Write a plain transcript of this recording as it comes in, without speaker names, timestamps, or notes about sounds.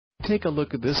take a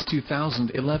look at this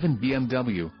 2011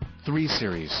 BMW 3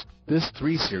 Series. This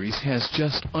 3 Series has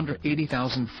just under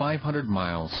 80,500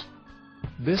 miles.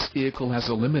 This vehicle has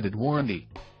a limited warranty.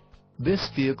 This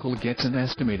vehicle gets an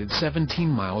estimated 17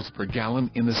 miles per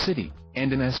gallon in the city,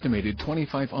 and an estimated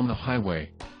 25 on the highway.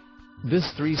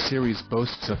 This 3 Series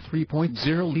boasts a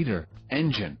 3.0-liter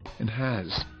engine, and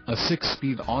has a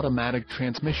 6-speed automatic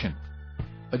transmission.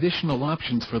 Additional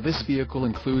options for this vehicle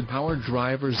include power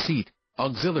driver's seat,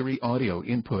 auxiliary audio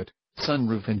input,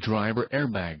 sunroof and driver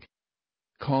airbag.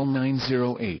 Call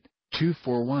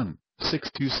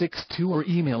 908-241-6262 or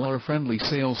email our friendly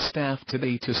sales staff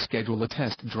today to schedule a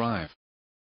test drive.